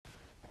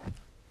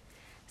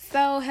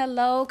So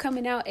hello,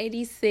 coming out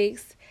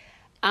 86.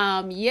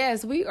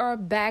 Yes, we are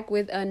back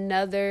with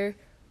another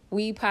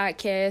We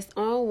Podcast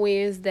on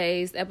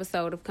Wednesday's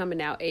episode of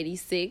Coming Out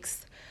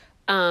 86.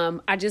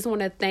 I just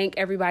want to thank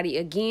everybody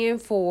again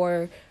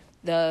for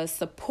the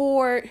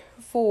support,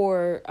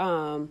 for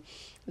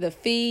the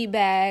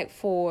feedback,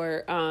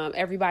 for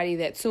everybody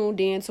that tuned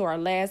in to our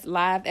last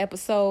live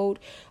episode.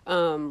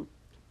 I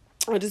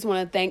just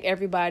want to thank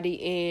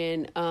everybody,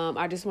 and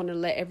I just want to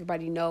let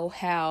everybody know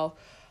how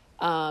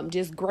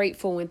just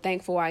grateful and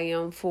thankful I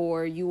am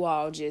for you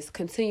all just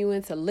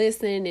continuing to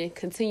listen and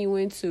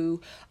continuing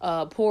to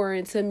pour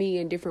into me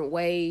in different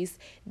ways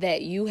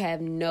that you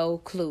have no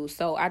clue.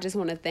 So I just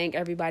want to thank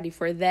everybody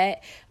for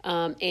that.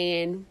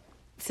 And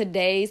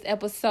today's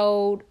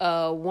episode,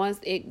 once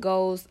it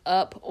goes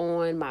up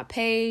on my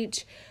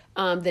page,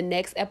 the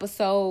next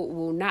episode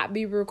will not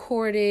be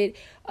recorded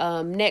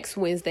next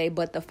Wednesday,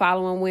 but the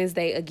following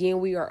Wednesday.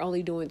 Again, we are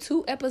only doing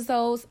 2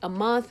 episodes a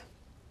month.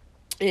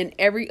 And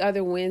every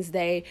other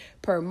Wednesday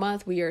per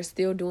month, we are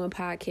still doing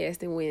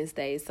podcasting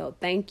Wednesdays. So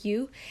thank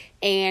you.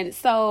 And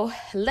so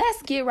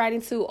let's get right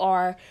into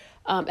our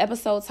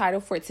episode title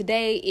for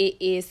today. It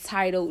is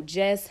titled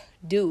Just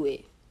Do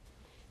It.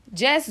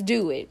 Just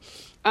do it.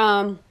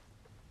 I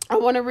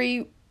want to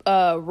read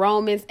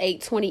Romans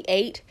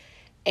 8:28.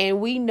 And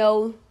we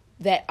know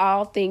that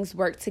all things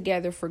work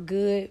together for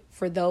good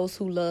for those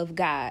who love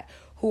God,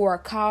 who are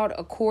called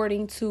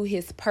according to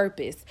his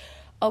purpose.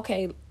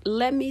 Okay,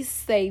 let me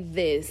say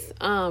this.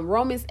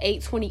 Romans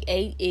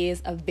 8:28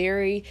 is a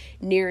very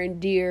near and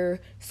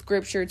dear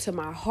scripture to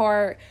my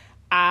heart.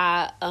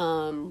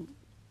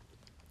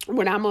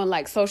 When I'm on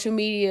like social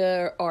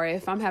media or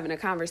if I'm having a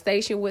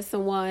conversation with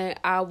someone,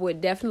 I would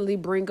definitely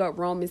bring up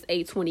Romans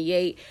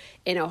 8:28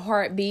 in a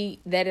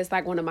heartbeat. That is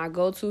like one of my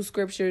go-to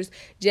scriptures,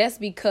 just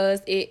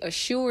because it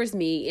assures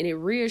me and it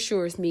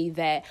reassures me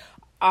that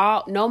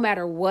no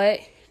matter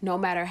what, no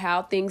matter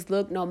how things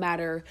look, no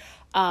matter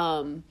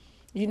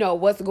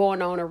what's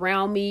going on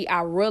around me,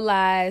 I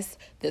realize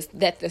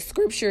that the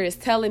scripture is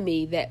telling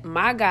me that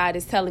my God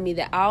is telling me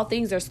that all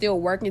things are still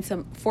working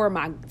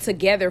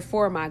together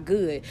for my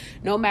good.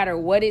 No matter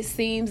what it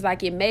seems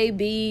like it may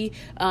be,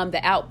 the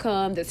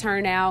outcome, the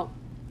turnout,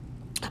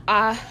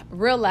 I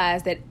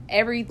realize that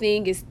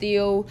everything is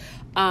still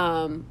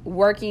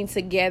working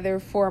together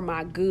for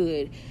my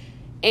good.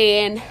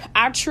 And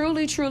I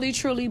truly, truly,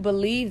 truly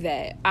believe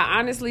that. I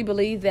honestly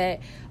believe that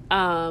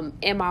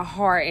in my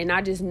heart, and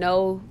I just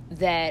know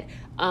that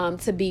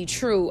to be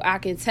true. I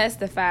can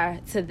testify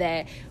to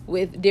that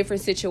with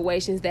different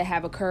situations that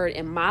have occurred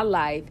in my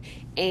life,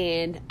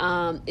 and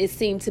it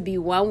seemed to be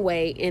one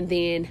way, and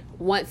then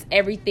once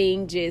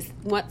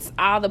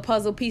all the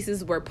puzzle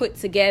pieces were put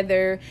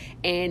together,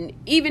 and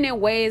even in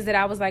ways that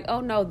I was like,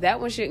 oh no, that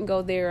one shouldn't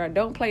go there, or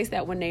don't place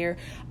that one there,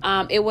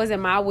 it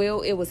wasn't my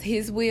will, it was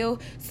his will.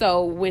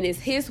 So when it's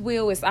his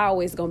will, it's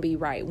always gonna be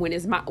right. When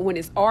it's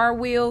our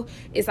will,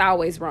 it's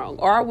always wrong.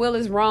 Our will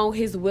is wrong,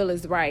 his will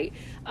is right.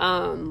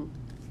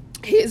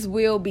 His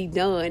will be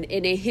done,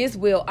 and in his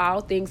will all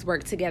things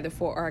work together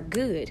for our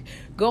good.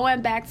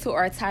 Going back to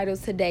our title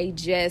today,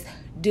 just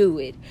do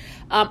it.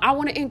 I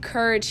want to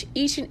encourage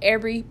each and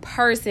every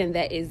person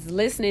that is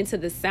listening to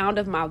the sound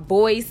of my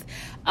voice.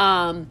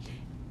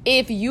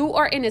 If you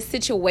are in a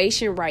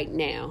situation right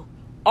now,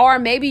 or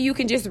maybe you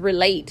can just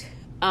relate.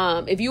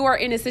 If you are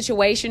in a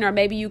situation, or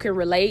maybe you can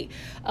relate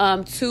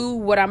to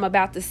what I'm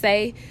about to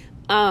say.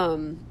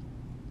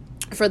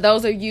 For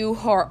those of you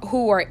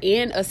who are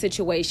in a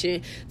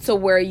situation to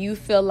where you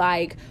feel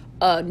like,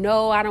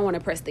 no, I don't want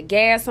to press the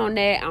gas on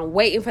that. I'm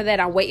waiting for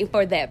that. I'm waiting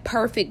for that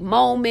perfect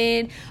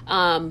moment.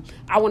 I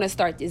want to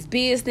start this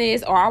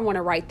business, or I want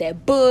to write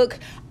that book.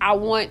 I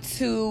want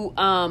to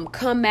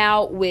come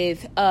out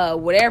with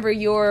whatever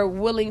you're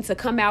willing to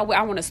come out with.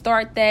 I want to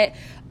start that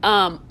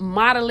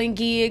modeling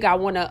gig. I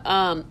want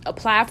to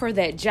apply for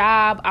that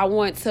job. I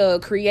want to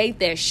create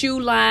that shoe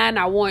line.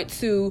 I want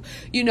to,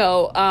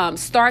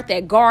 start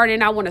that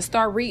garden. I want to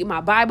start reading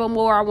my Bible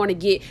more. I want to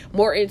get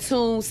more in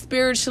tune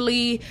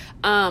spiritually.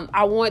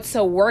 I want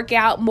to work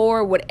out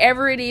more.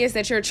 Whatever it is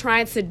that you're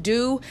trying to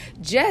do,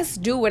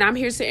 just do it. I'm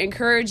here to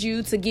encourage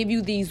you, to give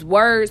you these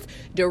words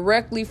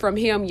directly from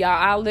him, y'all.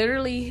 I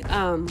literally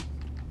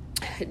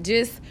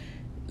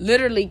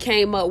literally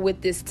came up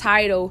with this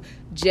title,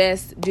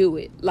 Just Do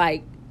It.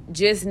 Like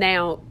just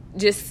now,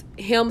 just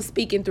him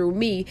speaking through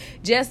me,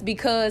 just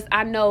because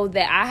I know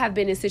that I have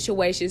been in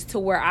situations to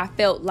where I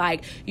felt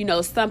like,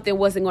 something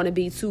wasn't going to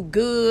be too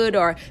good,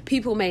 or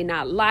people may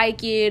not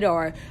like it,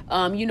 or,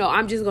 I'm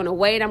just going to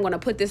wait. I'm going to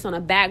put this on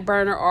a back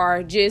burner,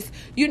 or just,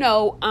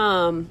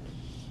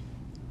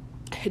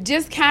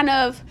 just kind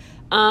of,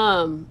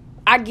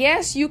 I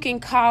guess you can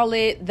call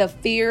it the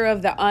fear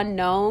of the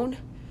unknown.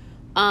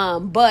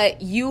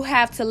 But you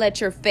have to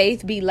let your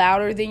faith be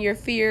louder than your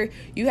fear.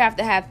 You have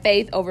to have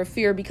faith over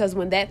fear, because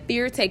when that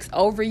fear takes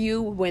over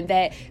you, when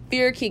that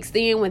fear kicks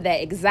in, when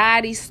that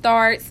anxiety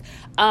starts,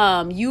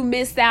 you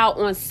miss out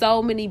on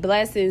so many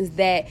blessings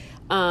that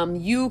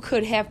you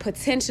could have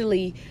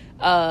potentially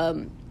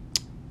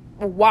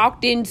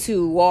walked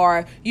into,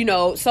 or,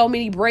 so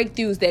many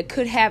breakthroughs that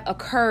could have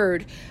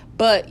occurred,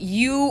 but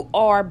you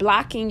are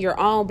blocking your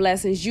own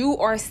blessings. You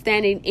are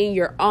standing in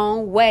your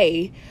own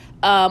way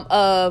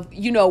of,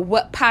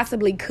 what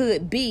possibly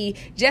could be,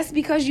 just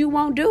because you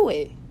won't do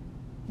it.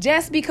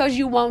 Just because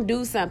you won't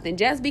do something,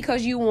 just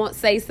because you won't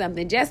say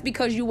something, just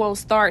because you won't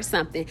start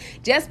something,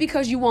 just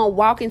because you won't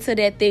walk into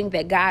that thing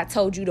that God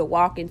told you to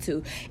walk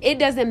into. It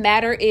doesn't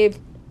matter if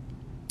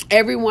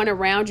everyone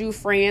around you,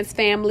 friends,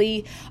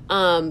 family,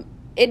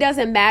 it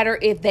doesn't matter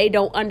if they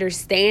don't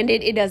understand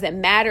it. It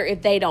doesn't matter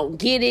if they don't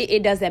get it.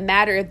 It doesn't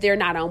matter if they're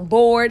not on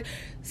board.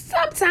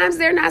 Sometimes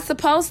they're not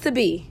supposed to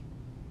be.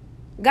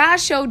 God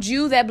showed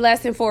you that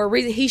blessing for a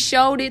reason. He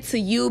showed it to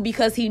you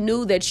because he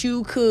knew that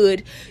you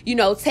could,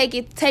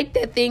 take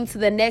that thing to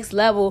the next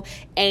level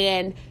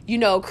and,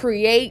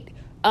 create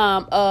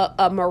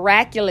a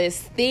miraculous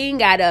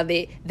thing out of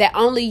it that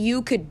only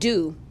you could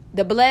do.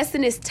 The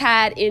blessing is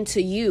tied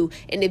into you.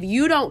 And if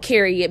you don't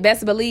carry it,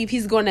 best believe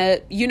he's going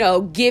to,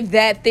 give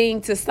that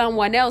thing to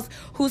someone else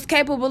who's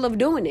capable of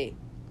doing it.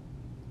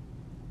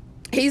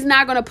 He's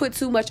not going to put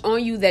too much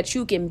on you that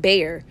you can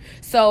bear.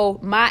 So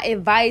my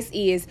advice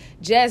is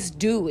just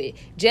do it.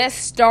 Just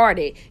start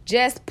it.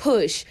 Just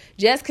push.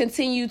 Just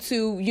continue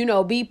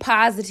to, be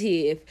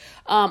positive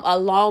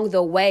along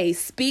the way.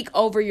 Speak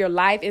over your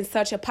life in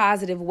such a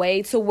positive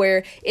way to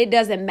where it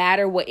doesn't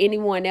matter what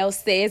anyone else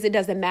says. It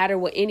doesn't matter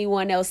what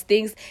anyone else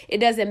thinks. It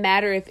doesn't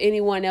matter if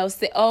anyone else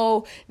says,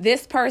 oh,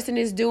 this person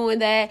is doing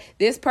that.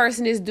 This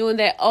person is doing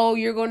that. Oh,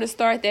 you're going to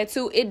start that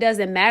too. It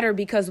doesn't matter,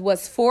 because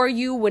what's for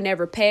you will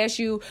never pass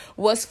you.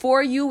 What's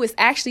for you is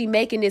actually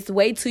making its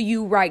way to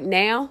you right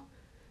now.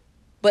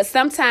 But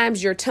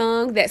sometimes your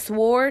tongue, that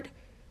sword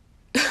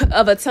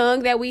of a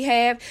tongue that we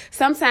have,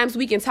 sometimes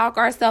we can talk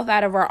ourselves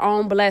out of our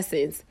own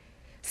blessings.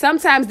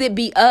 Sometimes it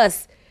be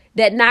us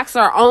that knocks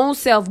our own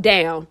self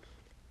down.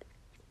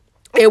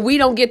 And we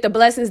don't get the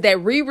blessings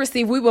that we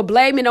receive. We will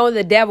blame it on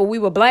the devil. We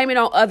will blame it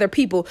on other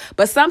people.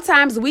 But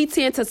sometimes we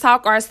tend to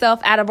talk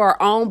ourselves out of our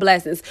own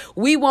blessings.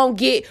 We won't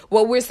get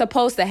what we're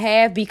supposed to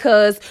have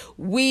because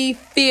we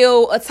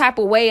feel a type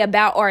of way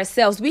about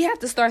ourselves. We have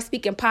to start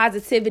speaking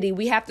positivity.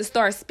 We have to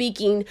start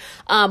speaking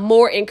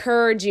more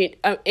encouragement.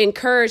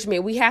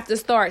 We have to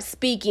start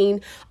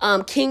speaking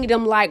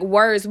kingdom-like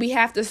words. We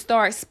have to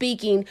start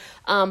speaking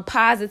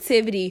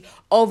positivity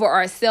over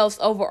ourselves,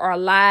 over our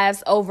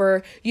lives,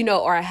 over,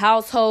 our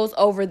households,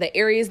 over the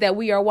areas that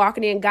we are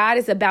walking in. God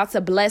is about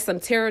to bless some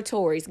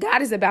territories.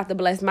 God is about to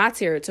bless my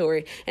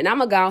territory. And I'm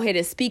going to go ahead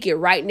and speak it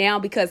right now,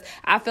 because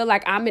I feel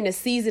like I'm in a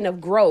season of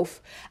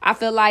growth. I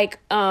feel like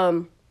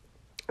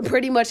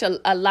pretty much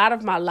a lot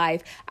of my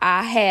life,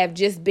 I have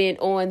just been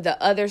on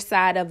the other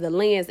side of the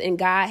lens, and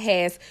God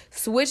has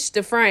switched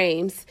the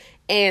frames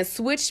and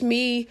switched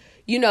me,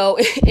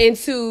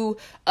 into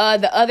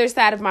the other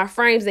side of my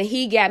frames. And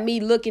he got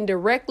me looking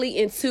directly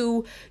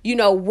into,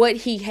 what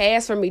he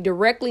has for me,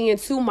 directly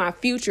into my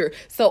future.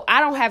 So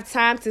I don't have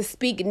time to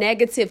speak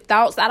negative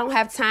thoughts. I don't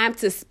have time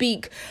to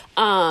speak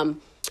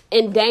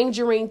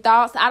endangering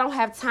thoughts. I don't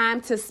have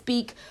time to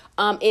speak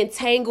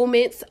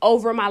entanglements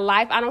over my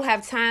life. I don't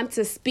have time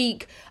to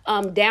speak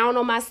down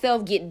on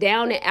myself, get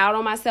down and out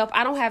on myself.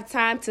 I don't have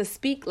time to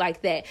speak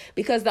like that,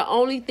 because the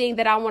only thing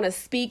that I want to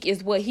speak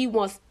is what he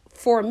wants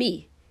for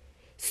me.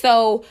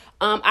 So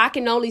I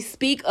can only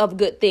speak of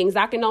good things.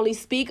 I can only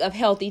speak of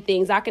healthy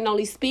things. I can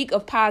only speak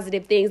of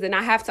positive things. And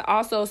I have to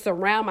also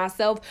surround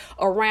myself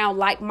around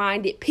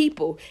like-minded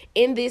people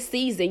in this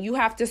season. You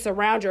have to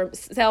surround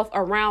yourself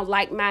around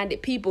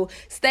like-minded people.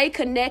 Stay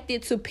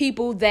connected to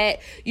people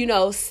that,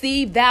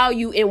 see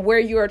value in where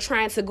you're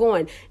trying to go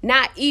in.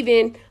 Not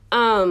even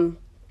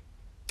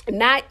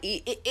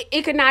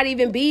it could not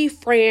even be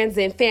friends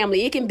and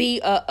family. It can be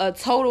a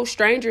total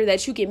stranger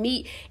that you can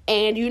meet,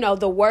 and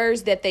the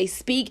words that they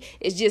speak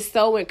is just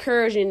so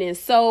encouraging, and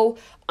so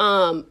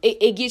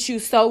it gets you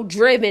so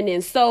driven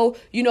and so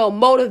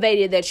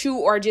motivated that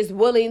you are just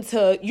willing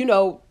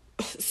to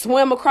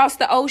swim across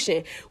the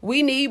ocean.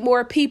 We need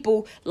more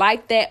people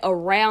like that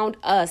around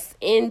us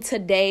in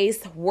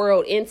today's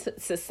world, in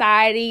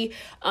society,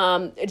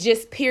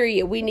 just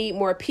period. We need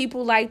more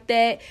people like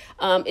that.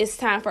 It's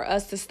time for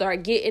us to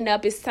start getting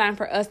up. It's time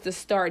for us to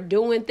start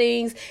doing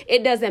things.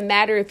 It doesn't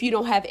matter if you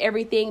don't have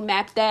everything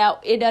mapped out.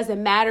 It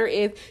doesn't matter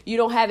if you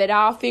don't have it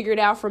all figured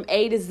out from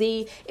A to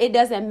Z. It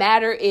doesn't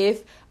matter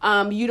if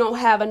you don't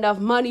have enough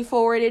money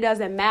for it. It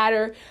doesn't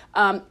matter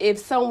if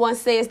someone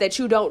says that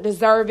you don't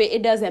deserve it.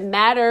 It doesn't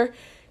matter.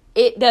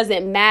 It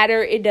doesn't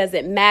matter. It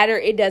doesn't matter.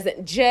 It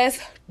doesn't. Just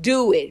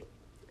do it.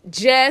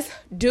 Just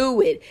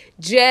do it.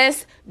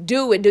 Just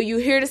do it. Do you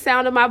hear the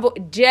sound of my voice?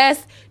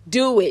 Just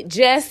do it.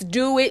 Just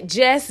do it.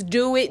 Just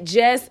do it.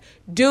 Just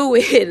do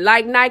it.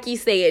 Like Nike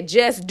said,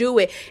 just do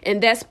it.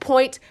 And that's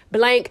point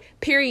blank,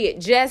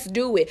 period. Just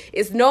do it.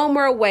 It's no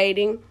more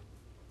waiting.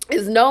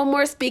 It's no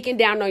more speaking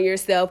down on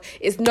yourself.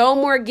 It's no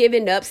more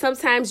giving up.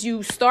 Sometimes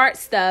you start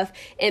stuff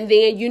and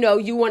then,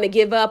 you want to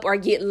give up or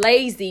get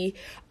lazy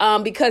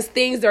because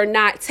things are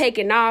not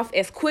taking off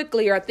as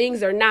quickly, or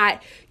things are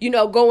not,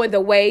 going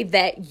the way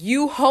that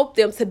you hope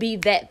them to be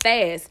that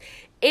fast.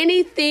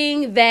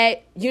 Anything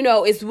that,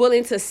 is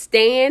willing to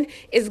stand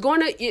is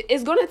going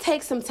to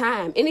take some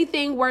time.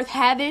 Anything worth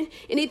having,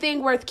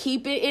 anything worth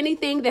keeping,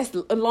 anything that's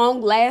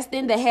long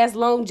lasting, that has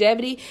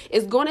longevity,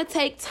 is going to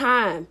take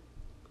time.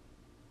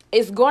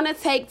 It's going to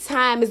take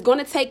time. It's going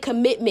to take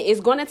commitment.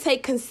 It's going to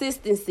take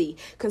consistency.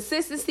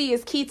 Consistency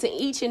is key to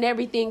each and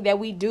everything that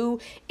we do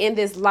in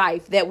this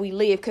life that we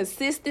live.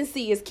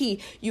 Consistency is key.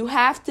 You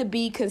have to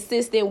be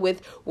consistent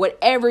with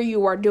whatever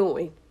you are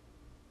doing.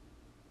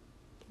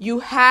 You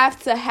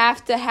have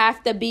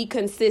to be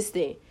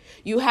consistent.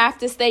 You have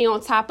to stay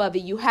on top of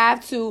it. You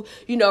have to,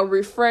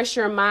 refresh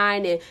your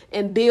mind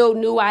and build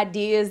new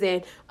ideas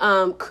and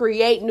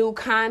create new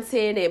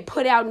content and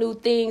put out new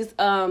things,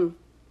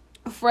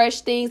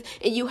 fresh things.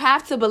 And you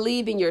have to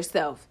believe in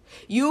yourself.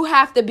 You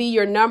have to be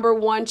your number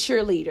one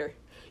cheerleader.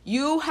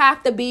 You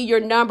have to be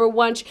your number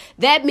one.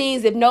 That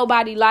means if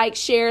nobody likes,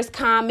 shares,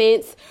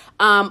 comments,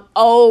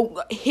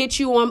 hit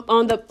you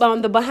on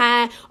the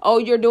behind,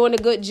 you're doing a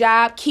good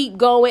job, keep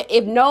going.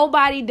 If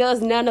nobody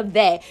does none of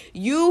that,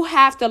 you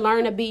have to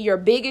learn to be your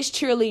biggest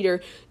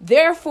cheerleader.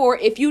 Therefore,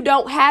 if you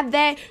don't have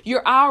that,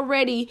 you're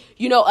already,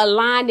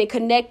 aligned and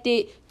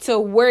connected to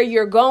where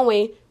you're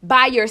going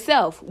by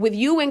yourself. With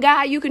you and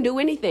God, you can do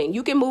anything.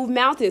 You can move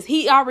mountains.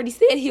 He already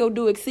said he'll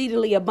do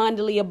exceedingly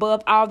abundantly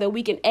above all that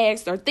we can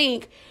ask or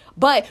think.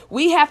 But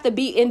we have to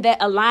be in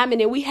that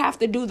alignment, and we have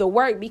to do the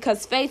work,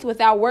 because faith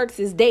without works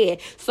is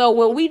dead. So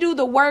when we do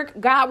the work,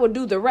 God will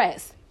do the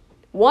rest.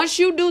 Once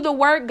you do the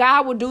work,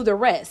 God will do the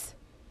rest.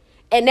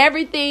 And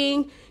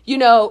everything,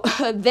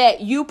 that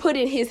you put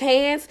in his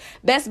hands,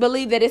 best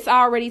believe that it's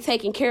already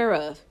taken care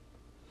of.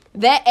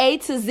 That A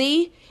to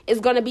Z is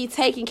going to be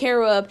taken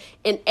care of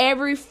in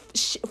every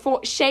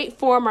shape,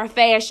 form, or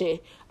fashion.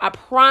 I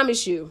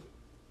promise you.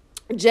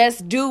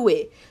 Just do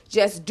it.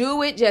 Just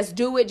do it. Just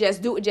do it.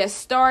 Just do it. Just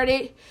start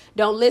it.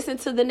 Don't listen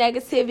to the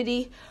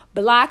negativity.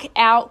 Block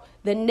out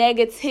the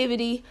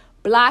negativity.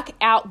 Block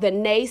out the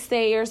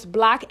naysayers.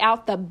 Block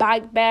out the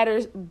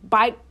backbiters,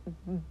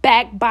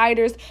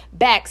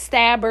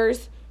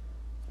 backstabbers,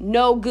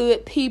 no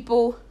good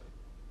people.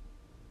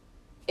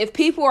 If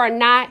people are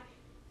not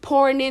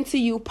pouring into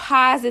you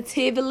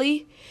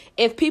positively,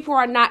 if people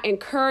are not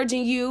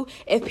encouraging you,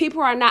 if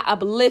people are not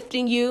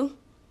uplifting you,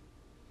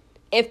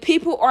 if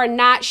people are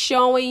not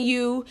showing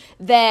you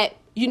that,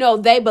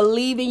 they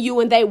believe in you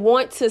and they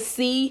want to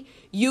see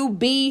you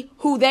be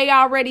who they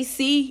already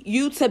see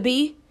you to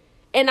be.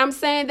 And I'm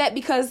saying that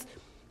because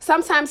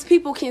sometimes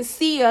people can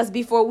see us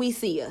before we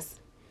see us.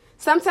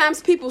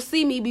 Sometimes people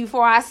see me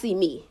before I see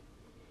me.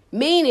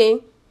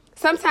 Meaning,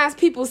 sometimes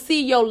people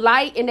see your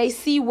light and they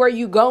see where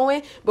you're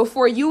going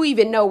before you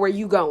even know where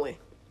you're going.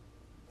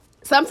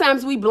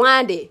 Sometimes we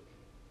blinded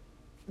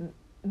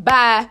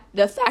by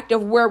the fact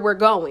of where we're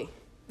going.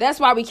 That's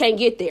why we can't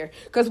get there,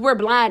 because we're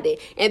blinded.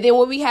 And then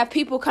when we have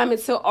people come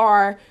into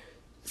our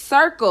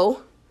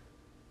circle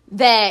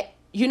that,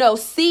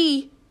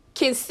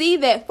 can see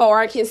that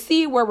far, can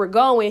see where we're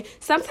going,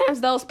 sometimes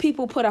those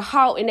people put a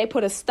halt and they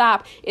put a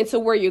stop into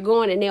where you're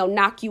going, and they'll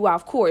knock you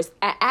off course.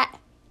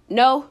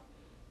 No.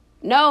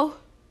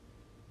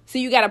 So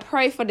you got to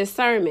pray for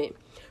discernment.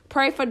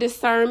 Pray for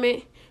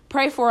discernment.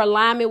 Pray for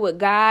alignment with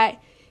God.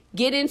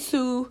 Get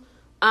into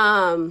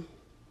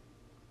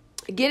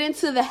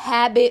the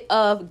habit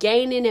of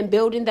gaining and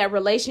building that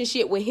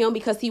relationship with him,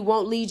 because he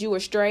won't lead you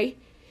astray.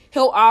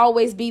 He'll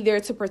always be there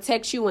to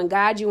protect you and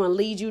guide you and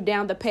lead you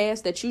down the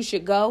path that you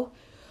should go.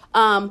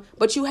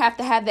 But you have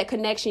to have that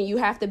connection. You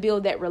have to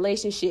build that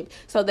relationship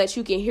so that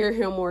you can hear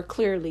him more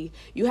clearly.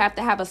 You have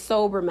to have a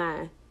sober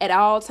mind at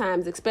all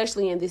times,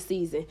 especially in this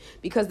season,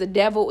 because the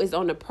devil is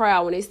on the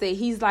prowl. When they say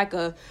he's like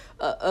a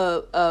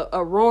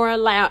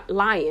roaring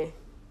lion.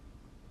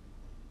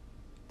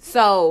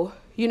 So,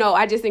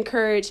 I just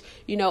encourage,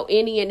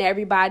 any and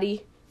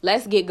everybody,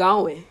 let's get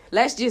going.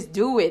 Let's just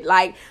do it.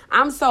 Like,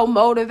 I'm so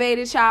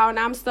motivated, y'all, and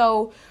I'm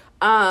so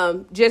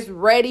just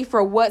ready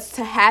for what's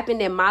to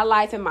happen in my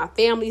life and my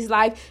family's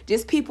life.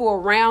 Just people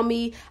around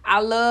me.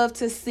 I love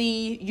to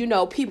see,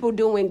 people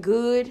doing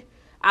good.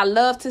 I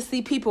love to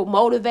see people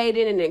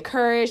motivated and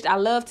encouraged. I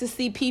love to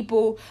see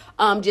people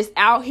just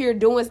out here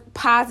doing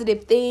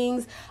positive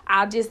things.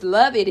 I just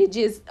love it. It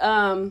just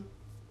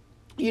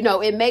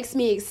it makes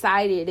me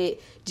excited.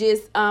 It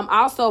just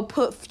also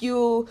put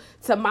fuel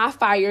to my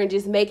fire and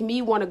just make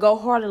me want to go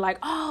harder. Like,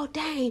 oh,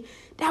 dang,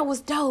 that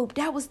was dope.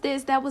 That was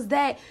this, that was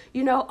that,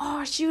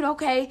 oh, shoot.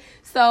 Okay.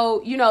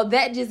 So,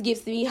 that just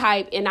gives me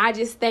hype. And I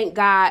just thank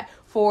God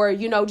for,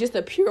 just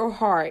a pure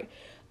heart.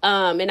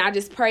 And I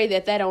just pray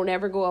that don't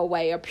ever go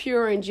away. A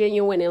pure and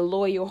genuine and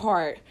loyal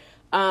heart,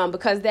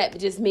 because that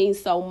just means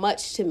so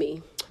much to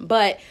me.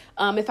 But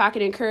if I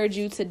could encourage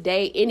you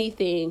today,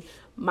 anything,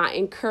 my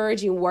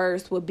encouraging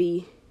words would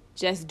be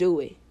just do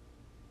it.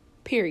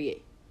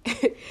 Period.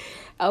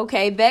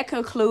 Okay, that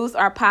concludes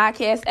our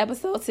podcast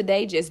episode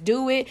today. Just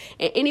do it.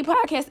 And any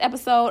podcast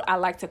episode, I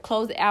like to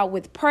close it out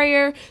with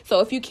prayer. So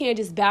if you can,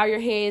 just bow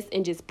your heads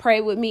and just pray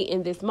with me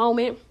in this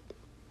moment.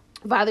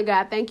 Father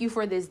God, thank you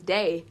for this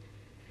day.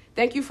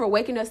 Thank you for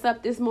waking us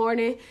up this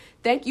morning.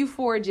 Thank you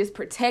for just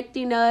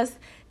protecting us.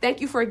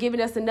 Thank you for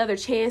giving us another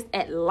chance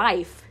at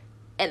life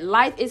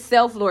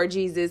itself, Lord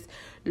Jesus.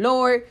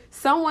 Lord,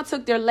 someone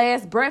took their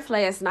last breath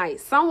last night.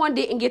 Someone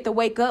didn't get to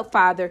wake up,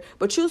 Father,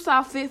 but you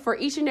saw fit for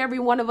each and every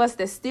one of us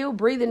that's still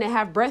breathing and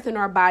have breath in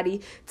our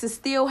body to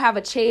still have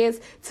a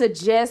chance to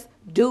just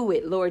do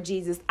it, Lord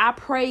Jesus. I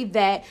pray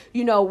that,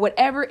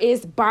 whatever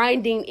is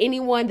binding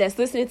anyone that's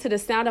listening to the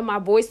sound of my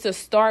voice to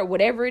start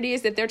whatever it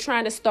is that they're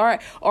trying to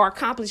start or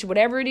accomplish,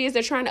 whatever it is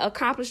they're trying to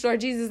accomplish,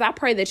 Lord Jesus, I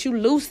pray that you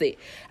loose it.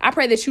 I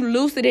pray that you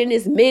loose it in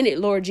this minute,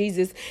 Lord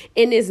Jesus.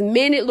 In this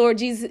minute, Lord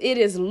Jesus, it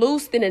is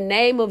loosed in the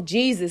name of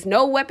Jesus.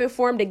 No weapon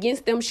formed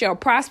against them shall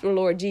prosper,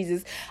 Lord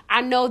Jesus.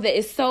 I know that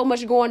it's so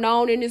much going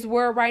on in this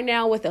world right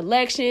now with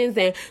elections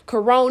and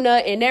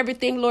corona and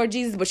everything, Lord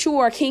Jesus, but you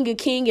are King of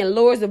Kings and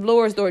Lords of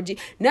Lords, Lord Jesus.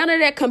 None of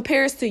that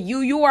compares to you.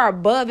 You are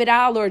above it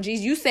all, Lord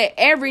Jesus. You said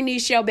every knee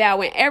shall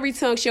bow and every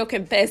tongue shall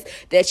confess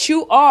that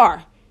you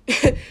are.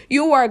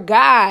 You are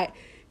God.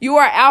 You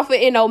are Alpha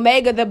and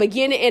Omega, the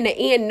beginning and the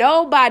end.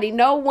 Nobody,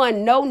 no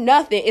one, no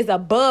nothing is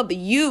above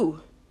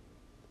you.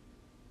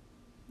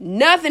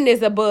 Nothing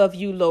is above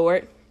you,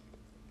 Lord.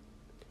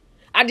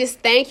 I just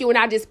thank you and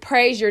I just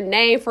praise your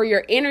name for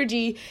your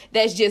energy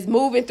that's just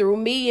moving through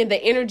me and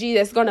the energy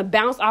that's going to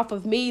bounce off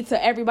of me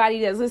to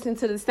everybody that's listening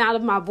to the sound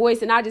of my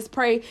voice. And I just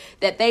pray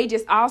that they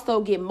just also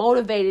get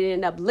motivated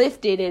and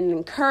uplifted and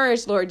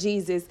encouraged, Lord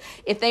Jesus.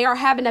 If they are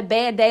having a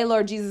bad day,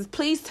 Lord Jesus,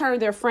 please turn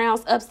their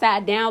frowns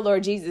upside down,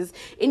 Lord Jesus.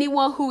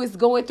 Anyone who is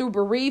going through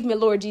bereavement,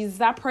 Lord Jesus,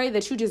 I pray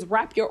that you just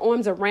wrap your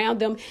arms around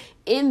them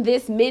in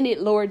this minute,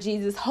 Lord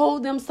Jesus.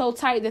 Hold them so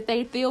tight that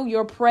they feel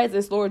your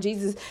presence, Lord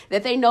Jesus,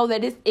 that they know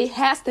that it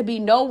has to be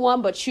no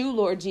one but you,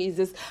 Lord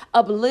Jesus.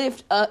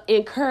 Uplift,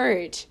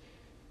 encourage.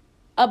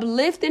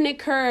 Uplift and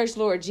encourage,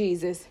 Lord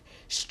Jesus.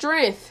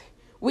 Strength.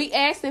 We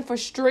asking for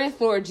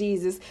strength, Lord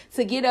Jesus,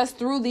 to get us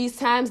through these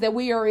times that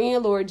we are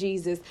in, Lord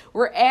Jesus.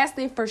 We're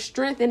asking for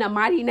strength in the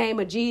mighty name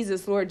of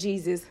Jesus, Lord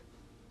Jesus.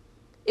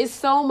 It's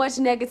so much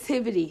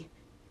negativity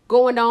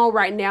going on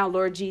right now,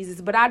 Lord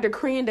Jesus. But I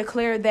decree and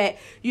declare that,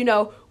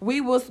 we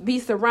will be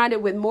surrounded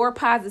with more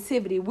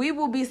positivity. We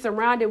will be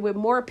surrounded with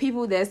more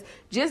people that's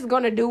just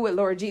going to do it,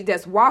 Lord Jesus,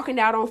 that's walking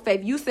out on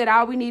faith. You said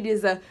all we need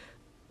is a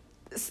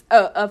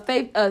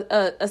faith,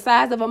 a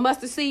size of a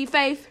mustard seed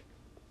faith.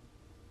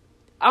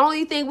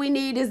 Only thing we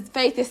need is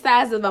faith the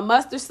size of a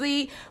mustard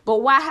seed.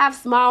 But why have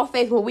small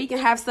faith when we can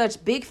have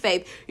such big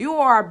faith? You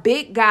are a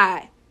big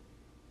God,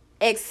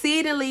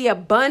 exceedingly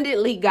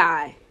abundantly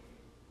God.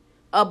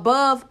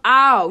 Above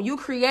all, you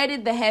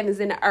created the heavens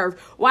and the earth.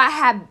 Why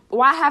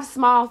have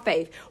small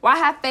faith? Why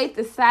have faith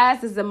the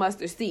size as a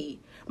mustard seed?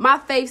 My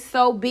faith's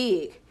so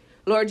big.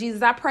 Lord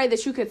Jesus, I pray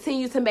that you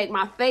continue to make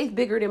my faith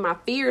bigger than my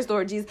fears,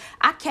 Lord Jesus.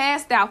 I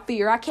cast out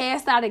fear. I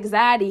cast out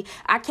anxiety.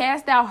 I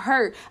cast out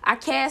hurt. I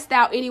cast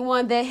out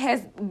anyone that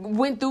has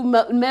went through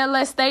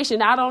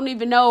molestation. I don't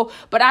even know,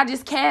 but I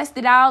just cast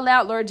it all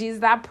out, Lord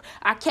Jesus.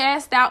 I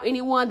cast out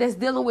anyone that's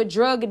dealing with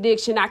drug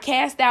addiction. I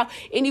cast out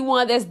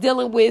anyone that's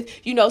dealing with,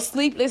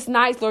 sleepless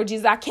nights, Lord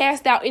Jesus. I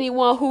cast out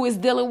anyone who is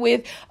dealing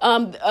with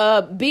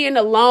being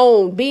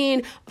alone,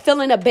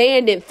 feeling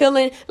abandoned,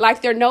 feeling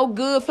like they're no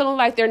good, feeling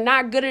like they're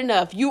not good enough.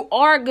 You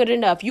are good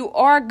enough. You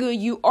are good.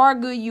 You are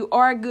good. You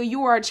are good.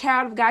 You are a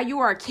child of God. You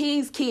are a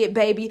king's kid,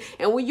 baby.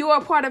 And when you are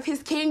a part of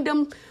his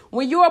kingdom,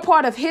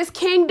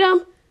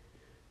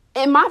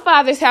 in my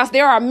Father's house,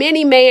 there are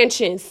many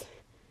mansions.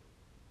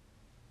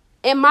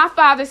 In my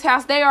Father's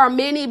house, there are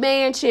many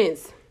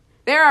mansions.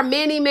 There are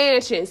many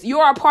mansions.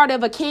 You are a part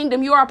of a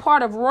kingdom. You are a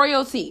part of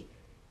royalty.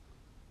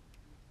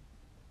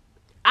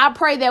 I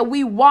pray that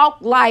we walk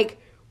like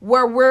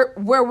where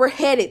we're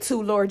headed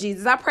to, Lord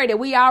Jesus. I pray that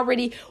we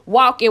already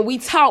walk and we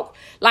talk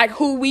like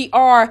who we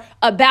are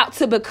about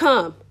to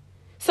become,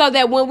 so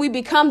that when we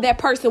become that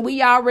person,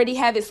 we already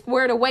have it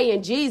squared away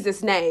in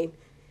Jesus' name.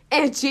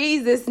 In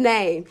Jesus'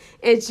 name,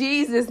 in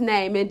Jesus'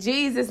 name, in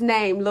Jesus'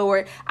 name,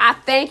 Lord. I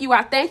thank you.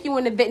 I thank you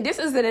in advance. This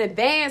is an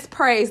advanced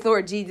praise,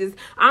 Lord Jesus.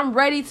 I'm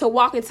ready to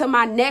walk into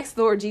my next,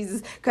 Lord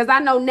Jesus, because I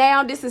know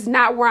now this is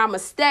not where I'm going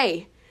to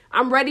stay.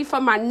 I'm ready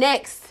for my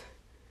next,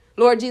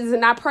 Lord Jesus,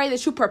 and I pray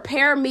that you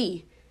prepare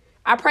me.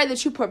 I pray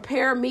that you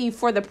prepare me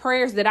for the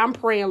prayers that I'm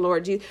praying,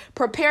 Lord Jesus.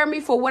 Prepare me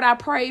for what I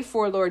prayed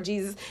for, Lord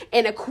Jesus,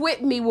 and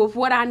equip me with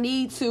what I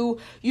need to,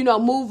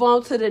 move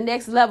on to the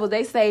next level.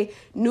 They say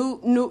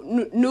new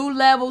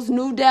levels,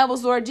 new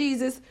devils, Lord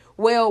Jesus.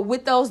 Well,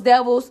 with those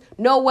devils,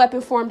 no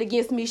weapon formed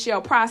against me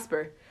shall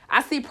prosper.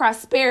 I see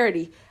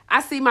prosperity.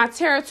 I see my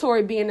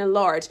territory being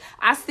enlarged.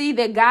 I see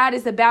that God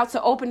is about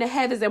to open the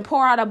heavens and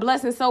pour out a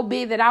blessing so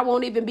big that I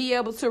won't even be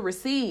able to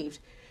receive.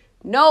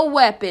 No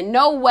weapon,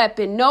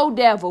 no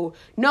devil,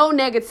 no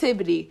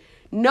negativity,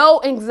 no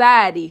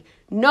anxiety,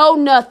 no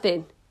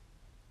nothing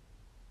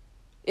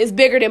is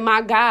bigger than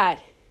my God.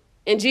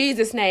 In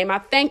Jesus' name, I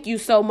thank you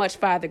so much,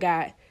 Father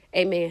God.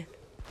 Amen.